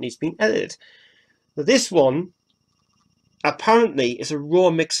apparently it's been edited. Now this one apparently is a raw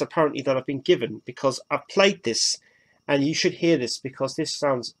mix apparently that I've been given because I've played this, and you should hear this because this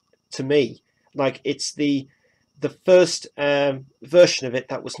sounds to me like it's the first version of it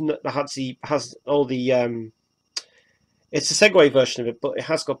that has all the it's a Segway version of it, but it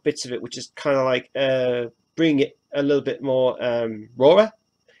has got bits of it which is kind of like bringing it a little bit more rawer.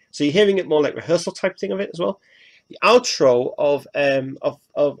 So you're hearing it more like rehearsal type thing of it as well. The outro of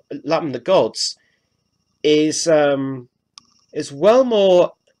Lamb and the Gods is well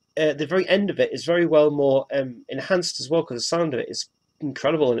more. The very end of it is very well more enhanced as well because the sound of it is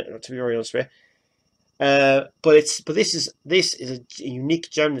incredible in it. To be very honest with you, but this is a unique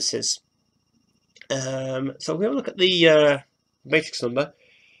gem. This is. So we have a look at the matrix number.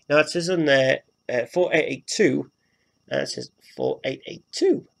 Now it says on there 4882, and it says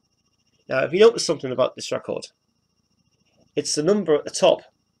 4882. Now, if you notice something about this record, it's the number at the top.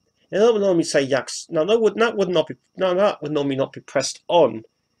 Now that would normally say Yax. Now that would normally not be pressed on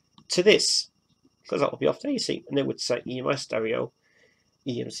to this because that would be off there. You see, and it would say EMI stereo,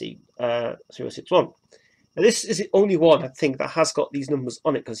 EMC 061. Now this is the only one I think that has got these numbers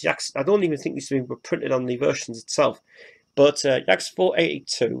on it because Yax. I don't even think these were printed on the versions itself, but Yax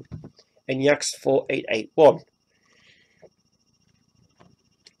 4882 and Yax 4881.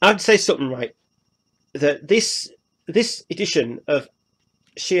 I have to say something right. That this edition of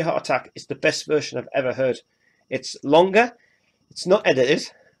Sheer Heart Attack is the best version I've ever heard. It's longer. It's not edited.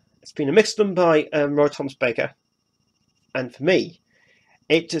 It's been mixed done by Roy Thomas Baker, and for me,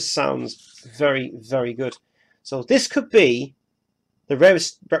 it just sounds very, very good. So this could be the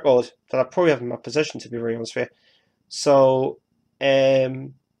rarest record that I probably have in my possession, to be very honest with you. So,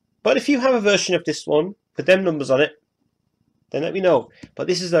 but if you have a version of this one with them numbers on it, then let me know. But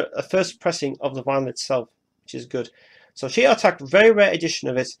this is a first pressing of the vinyl itself, which is good. So Sheer Heart Attack, very rare edition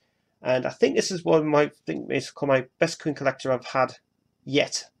of it, and I think this is one of my my best Queen collector I've had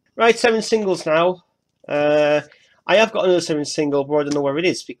yet. Right, 7 singles now. I have got another 7 single, but I don't know where it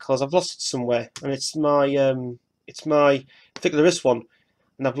is because I've lost it somewhere, and it's my particular wrist one,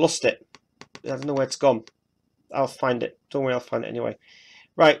 and I've lost it. I don't know where it's gone. I'll find it. Don't worry, I'll find it anyway.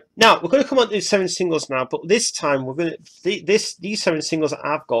 Right, now we're going to come on to the 7 singles now, but this time we're going to these 7 singles that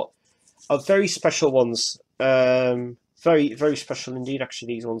I've got are very special ones. Very, very special indeed,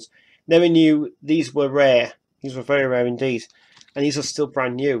 actually, these ones. Never knew these were rare. These were very rare indeed. And these are still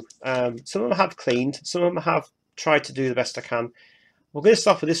brand new. Some of them I have cleaned. Some of them I have tried to do the best I can. We're going to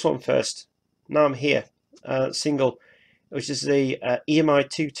start with this one first. Now I'm here. Single, which is the EMI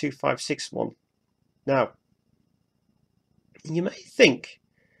 2256 one. Now, you may think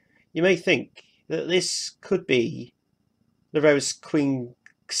that this could be the rarest Queen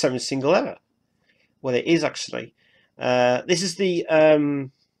 7 single ever. Well, it is actually. This is the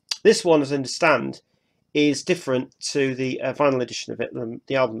this one, as I understand, is different to the vinyl edition of it,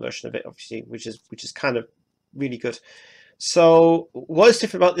 the album version of it, obviously, which is kind of really good. So, what is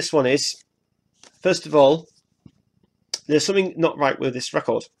different about this one is, first of all, there's something not right with this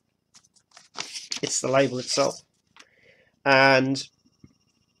record. It's the label itself, and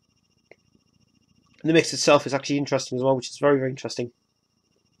the mix itself is actually interesting as well, which is very, very interesting.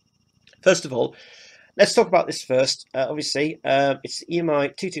 First of all, let's talk about this first. Obviously, it's the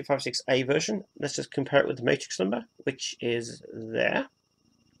EMI 2256A version. Let's just compare it with the matrix number, which is there.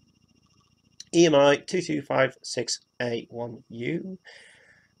 EMI 2256A1U.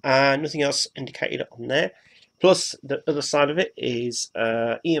 And nothing else indicated on there. Plus, the other side of it is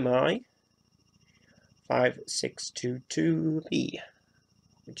EMI 5622B,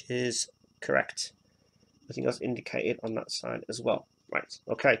 which is correct. Nothing else indicated on that side as well. Right,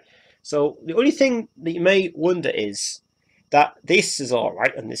 okay. So the only thing that you may wonder is that this is all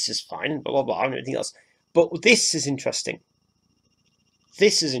right and this is fine, blah, blah, blah, and everything else. But this is interesting.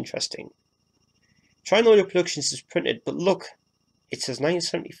 This is interesting. Triangle Audio Productions is printed, but look, it says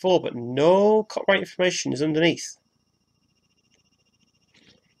 1974, but no copyright information is underneath.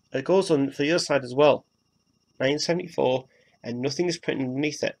 It goes on for the other side as well. 1974, and nothing is printed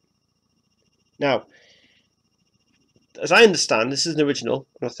underneath it. Now, as I understand, this is an original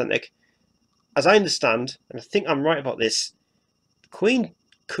and authentic. As I understand, and I think I'm right about this, Queen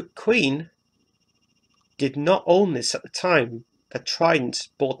did not own this at the time that Trident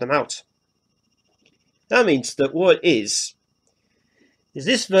bought them out. That means that what it is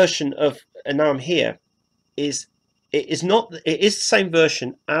this version of And Now I'm Here is the same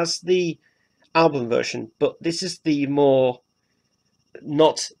version as the album version, but this is the more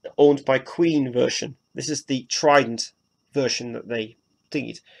not owned by Queen version. This is the Trident version that they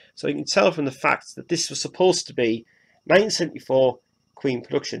did. So you can tell from the fact that this was supposed to be 1974 Queen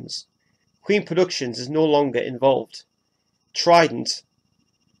Productions. Queen Productions is no longer involved. Trident.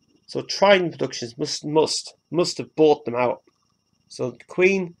 So Trident Productions must have bought them out. So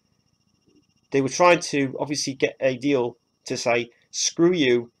Queen, they were trying to obviously get a deal to say, screw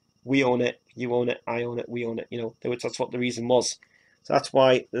you, we own it, you own it, I own it, we own it. You know, that's what the reason was. So that's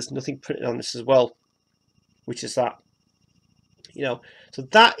why there's nothing printed on this as well, which is that. You know, so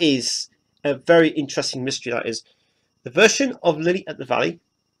that is a very interesting mystery. That is, the version of Lily at the Valley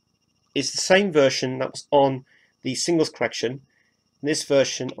is the same version that was on the singles collection. And this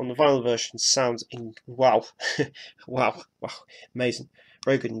version on the vinyl version sounds wow, wow, amazing,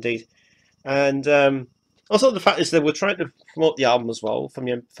 very good indeed. And also the fact is that we're trying to promote the album as well from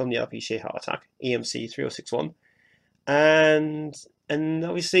the LP Sheer Heart Attack EMC 3061, and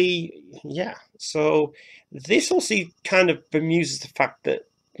obviously, yeah. So this also kind of bemuses the fact that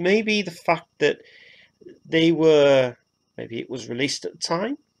maybe it was released at the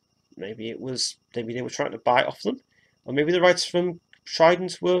time, maybe they were trying to buy it off them, or maybe the rights from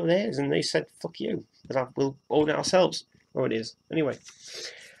Trident were theirs and they said, fuck you, we'll own it ourselves. Or it is. Anyway,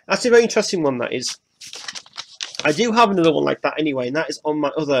 that's a very interesting one, that is. I do have another one like that anyway, and that is on my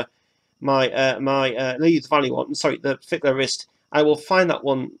Lily the Valley one. Sorry, the Fickler Wrist. I will find that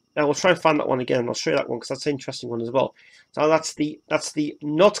one. I will try and find that one again, and I'll show you that one because that's an interesting one as well. So that's the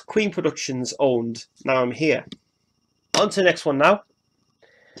not Queen Productions owned Now I'm Here. On to the next one now.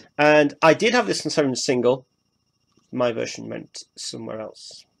 And I did have this in 7 single. My version went somewhere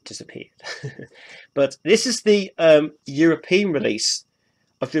else, disappeared. But this is the European release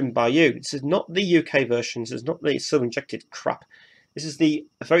of Driven by You. This is not the UK version. This is not the sub-injected crap. This is the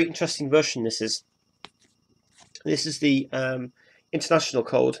very interesting version. This is the international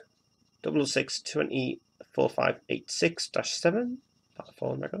code 006-204586-7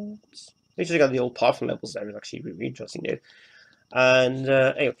 Parlophone Records. Make sure you got the old Parlophone labels there. It's actually really interesting, dude. And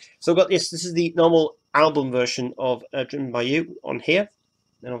anyway, so I've got this. This is the normal album version of Driven by You on here.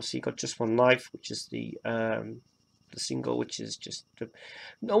 And obviously you've got Just One Life, which is the single, which is just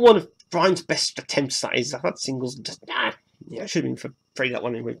not one of Brian's best attempts. That single's just it should have been for free, that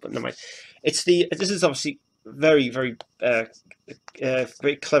one anyway. But never mind. This is obviously very, very,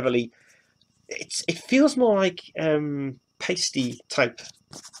 very cleverly. It feels more like pasty type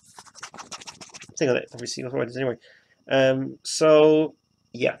thing on it. Obviously, what it is anyway. So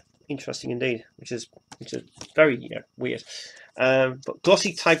yeah, interesting indeed. Which is very weird. But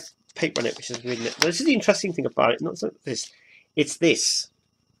glossy type paper on it, which is really. But this is the interesting thing about it. Not this. It's this.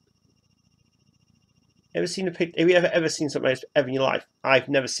 Ever seen a picture? Have you ever seen something like this ever in your life? I've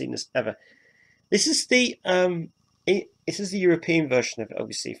never seen this ever. This is the this is the European version of it,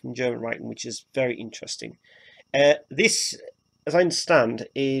 obviously from German writing, which is very interesting. This, as I understand,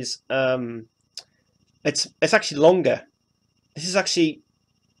 is it's actually longer. This is actually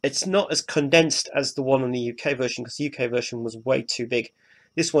it's not as condensed as the one on the UK version because the UK version was way too big.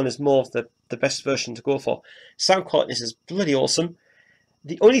 This one is more of the best version to go for. Sound quality is bloody awesome.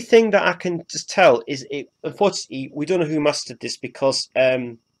 The only thing that I can just tell is unfortunately we don't know who mastered this because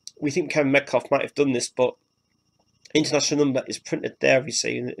we think Kevin Metcalf might have done this, but international number is printed there,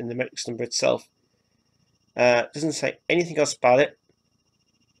 obviously, in the Metrix number itself. Doesn't say anything else about it.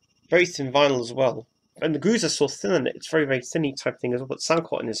 Very thin vinyl as well. And the grooves are so thin on it, it's very, very thinny type thing as well. But sound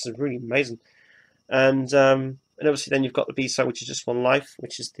quality in this is really amazing. And obviously then you've got the B-side, which is just One Life,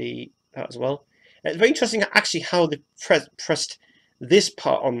 which is that as well. And it's very interesting actually how they pressed this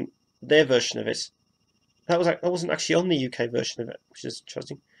part on their version of it. That wasn't actually on the UK version of it, which is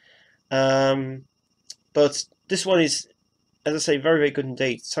interesting. But this one is, as I say, very, very good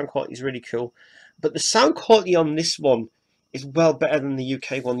indeed. Sound quality is really cool. But the sound quality on this one is well better than the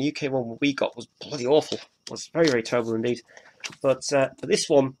UK one. The UK one we got was bloody awful. It was very, very terrible indeed. But this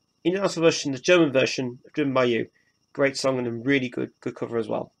one, international version, the German version, Driven by You, great song and a really good cover as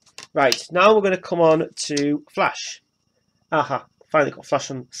well. Right, now we're going to come on to Flash. Aha, finally got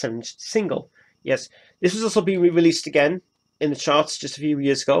Flash on 7-inch single. Yes, this was also being re-released again in the charts just a few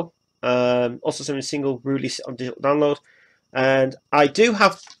years ago. Also 7-inch single, released on digital download. And I do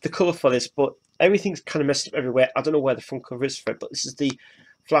have the cover for this, but everything's kind of messed up everywhere. I don't know where the front cover is for it, but this is the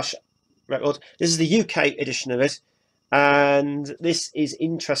Flash record. This is the UK edition of it, and this is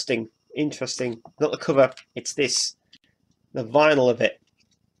interesting. Interesting. Not the cover, it's this. The vinyl of it.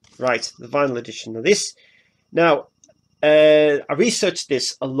 Right, the vinyl edition of this. Now, I researched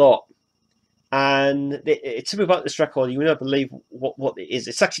this a lot, and it's something about this record. You will not believe what it is.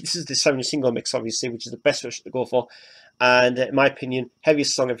 It's actually, this is the 7-inch single mix, obviously, which is the best version to go for. And in my opinion,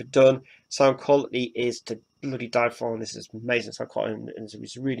 heaviest song ever done. Sound quality is to bloody die for, and this is amazing sound quality, and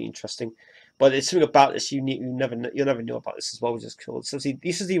it's really interesting. But it's something about this you'll never know about this as well, which is cool. So see,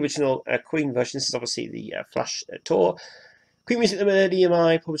 this is the original Queen version. This is obviously the Flash tour. Queen Music Limited,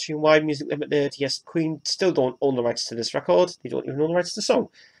 EMI, Publishing Wide Music Limited. Yes, Queen still don't own the rights to this record. They don't even own the rights to the song.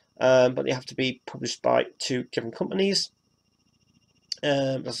 But they have to be published by 2 different companies.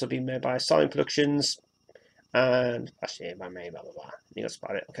 Also being made by Starling Productions and actually by May, blah blah blah. I think that's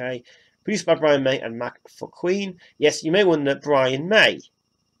about it. Okay, produced by Brian May and Mac for Queen. Yes, you may wonder, Brian May,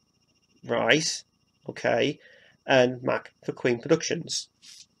 right? Okay, and Mac for Queen Productions.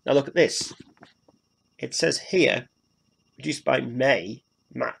 Now look at this. It says here, produced by May,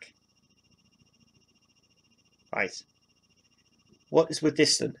 Mac. Right. What is with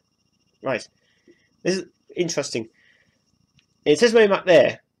this then? Right. This is interesting. It says May Mac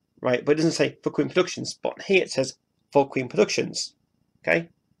there, right, but it doesn't say for Queen Productions. But here it says for Queen Productions. Okay.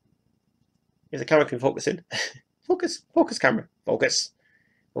 If the camera can focus in. Focus camera. Focus.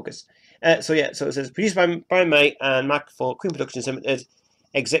 So yeah, so it says produced by Brian May and Mac for Queen Productions Limited.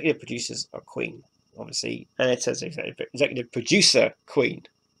 Executive producers are Queen, obviously. And it says executive producer Queen.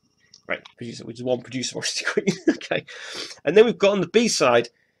 Right, producer, which is one producer, obviously Queen. Okay. And then we've got on the B side,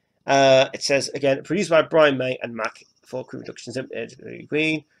 it says again, produced by Brian May and Mac for Queen Productions Limited,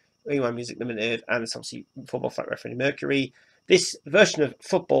 Queen, Rewind Music Limited, and it's obviously Football Fight by Freddie Mercury. This version of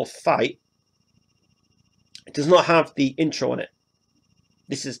Football Fight does not have the intro on it.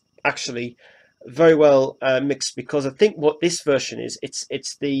 This is actually very well mixed because I think what this version is,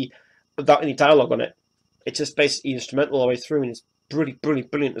 it's the without any dialogue on it. It's just basically instrumental all the way through, and it's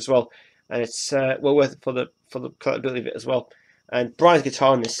brilliant as well. And it's well worth it for the collectability of it as well. And Brian's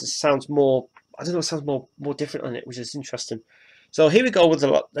guitar on this sounds more, I don't know, it sounds more different on it, which is interesting. So here we go with the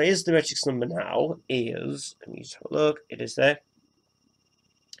lot. There is the Metrix number now. Let me just have a look. It is there.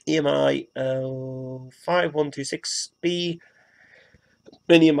 EMI 5126B,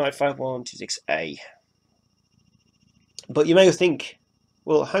 and EMI 5126A. But you may think,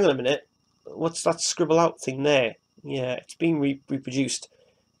 well, hang on a minute. What's that scribble out thing there? Yeah, it's being reproduced.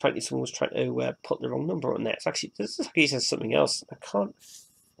 Apparently someone was trying to put the wrong number on there. It's actually, this actually says something else. I can't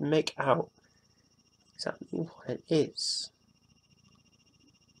make out exactly what it is.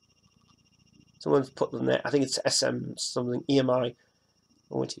 Someone's put them there. I think it's SM something EMI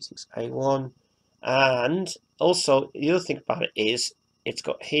 126A1. And also the other thing about it is it's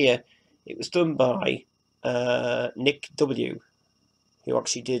got here. It was done by Nick W, who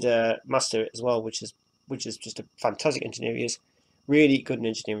actually did master it as well, which is just a fantastic engineer. He is really good in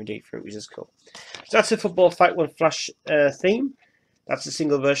engineering indeed for it, which is cool. So that's the Football Fight One Flash theme. That's the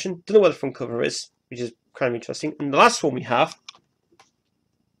single version. Don't know what the front cover is, which is kind of interesting. And the last one we have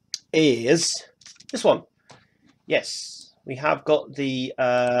is this one. Yes, we have got the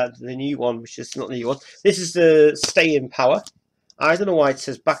new one, which is not the new one. This is the Stay in Power. I don't know why it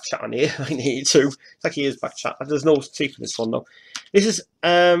says Backchat on here. I need to. It's like it is Backchat. There's no teeth in this one though. This is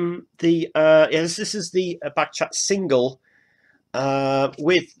this is the Backchat single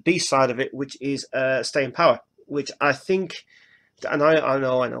with B-side of it, which is Stay in Power, which I think. And I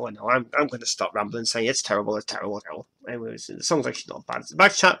know. I'm going to stop rambling, saying it's terrible. Anyways, the song's actually not bad.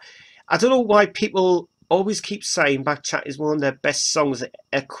 Backchat. I don't know why people always keep saying Backchat is one of their best songs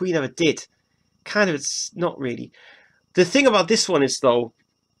that Queen ever did. Kind of, it's not really. The thing about this one is, though,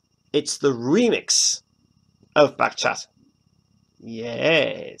 it's the remix of Backchat.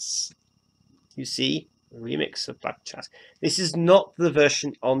 Yes. You see? Remix of Backchat. This is not the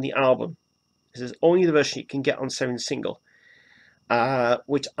version on the album. This is only the version you can get on 7 single.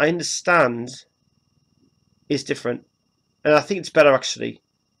 Which I understand is different. And I think it's better, actually.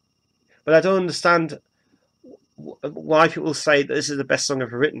 But I don't understand why people say that this is the best song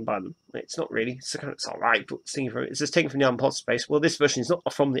ever written by them. It's not really. It's alright, but it's just taken from the album Hot Space. Well, this version is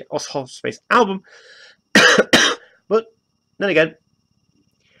not from the Hot Space album. But then again,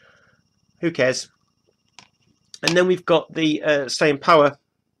 who cares? And then we've got the Stay in Power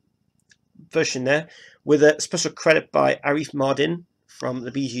version there, with a special credit by Arif Mardin from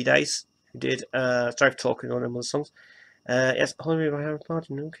the BG days, who did Drive Talking on them other songs. Yes, Honorary by Arif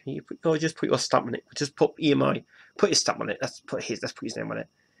Mardin. Okay, just put your stamp on it. Just put EMI. Put your stamp on it. Let's put his name on it.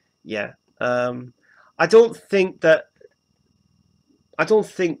 Yeah. I don't think that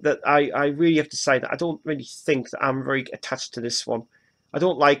I really have to say that I don't really think that I'm very attached to this one. I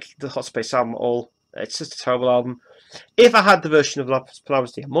don't like the Hot Space album at all. It's just a terrible album. If I had the version of Las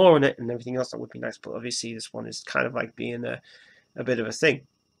Palabras de Amor on it and everything else, that would be nice. But obviously, this one is kind of like being a bit of a thing.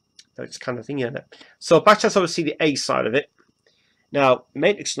 So it's kind of thing in it. So Backchat's obviously the A side of it. Now,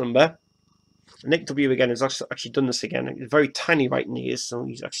 Matrix Number, Nick W again has actually done this again. He's very tiny writing he is, so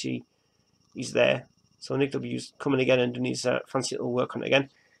he's there. So Nick W's coming again and doing his fancy little work on it again.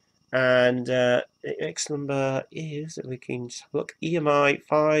 And Matrix Number is, if we can just have a look,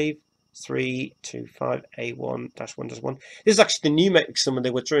 EMI 5325A1-1-1. This is actually the new Matrix number they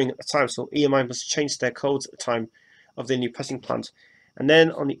were doing at the time, so EMI must have changed their codes at the time of the new pressing plant. And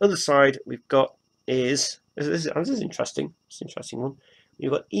then on the other side, we've got this is interesting. It's an interesting one.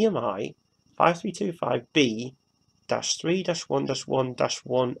 We've got EMI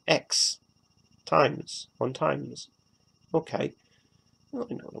 5325B-3-1-1-1X times 1 times. Okay. Well, I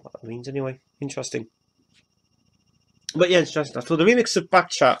don't know what that means anyway. Interesting. But yeah, interesting. So the remix of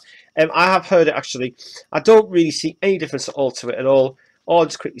Backchat, I have heard it actually. I don't really see any difference at all to it at all. All I'll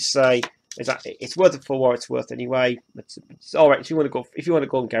just quickly say is that it's worth it for what it's worth anyway. It's all right if you want to go. If you want to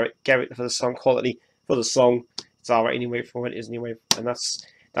go and get it for the song quality for the song, it's all right anyway for what it is anyway. And that's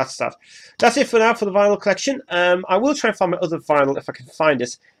that. That's it for now for the vinyl collection. I will try and find my other vinyl if I can find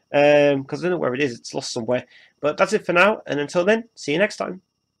it, because I don't know where it is. It's lost somewhere. But that's it for now. And until then, see you next time.